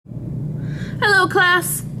Hello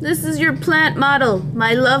class, this is your plant model.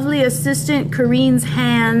 My lovely assistant Kareen's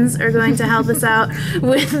hands are going to help us out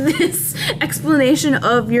with this explanation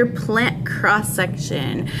of your plant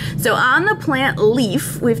cross-section. So on the plant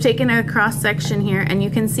leaf, we've taken a cross-section here, and you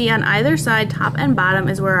can see on either side, top and bottom,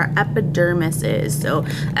 is where our epidermis is. So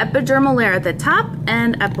epidermal layer at the top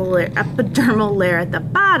and epidermal layer at the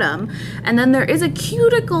bottom. And then there is a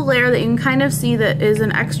cuticle layer that you can kind of see that is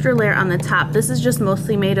an extra layer on the top. This is just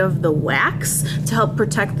mostly made of the wax to help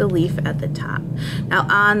protect the leaf at the top. Now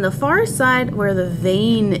on the far side where the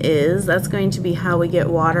vein is, that's going to be how we get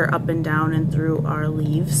water up and down and through our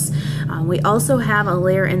leaves. We also have a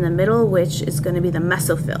layer in the middle which is going to be the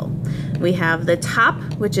mesophyll. We have the top,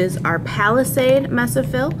 which is our palisade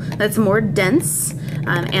mesophyll, that's more dense,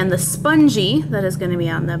 and the spongy that is going to be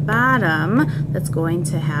on the bottom, that's going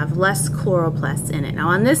to have less chloroplasts in it. Now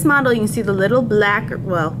on this model you can see the little black,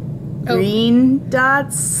 green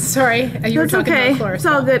dots. Sorry, you were talking about chlorophyll. It's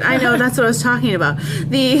all good. I know, that's what I was talking about.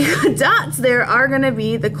 The dots there are going to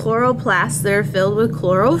be the chloroplasts. They're filled with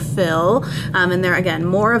chlorophyll, and there are, again,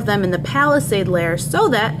 more of them in the palisade layer so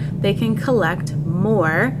that they can collect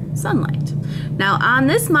more sunlight. Now on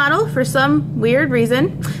this model, for some weird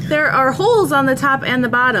reason, there are holes on the top and the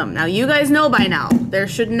bottom. Now you guys know by now, there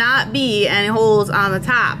should not be any holes on the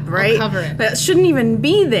top, right? I'll cover it. But it shouldn't even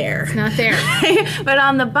be there. It's not there. But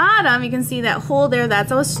on the bottom, you can see that hole there,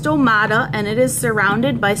 that's a stomata, and it is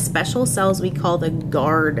surrounded by special cells we call the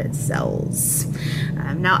guard cells.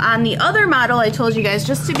 Now on the other model I told you guys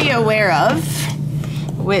just to be aware of,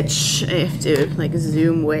 which I have to like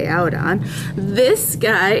zoom way out on, this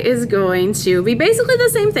guy is going to be basically the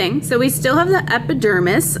same thing. So we still have the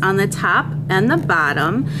epidermis on the top and the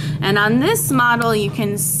bottom, and on this model you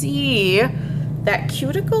can see that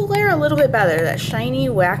cuticle layer a little bit better, that shiny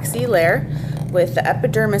waxy layer with the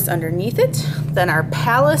epidermis underneath it, then our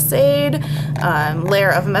palisade layer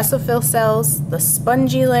of mesophyll cells, the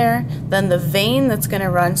spongy layer, then the vein that's going to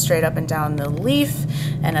run straight up and down the leaf,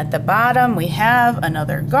 and at the bottom we have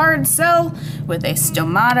another guard cell with a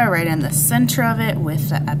stomata right in the center of it with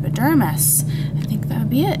the epidermis. I think that would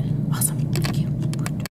be it.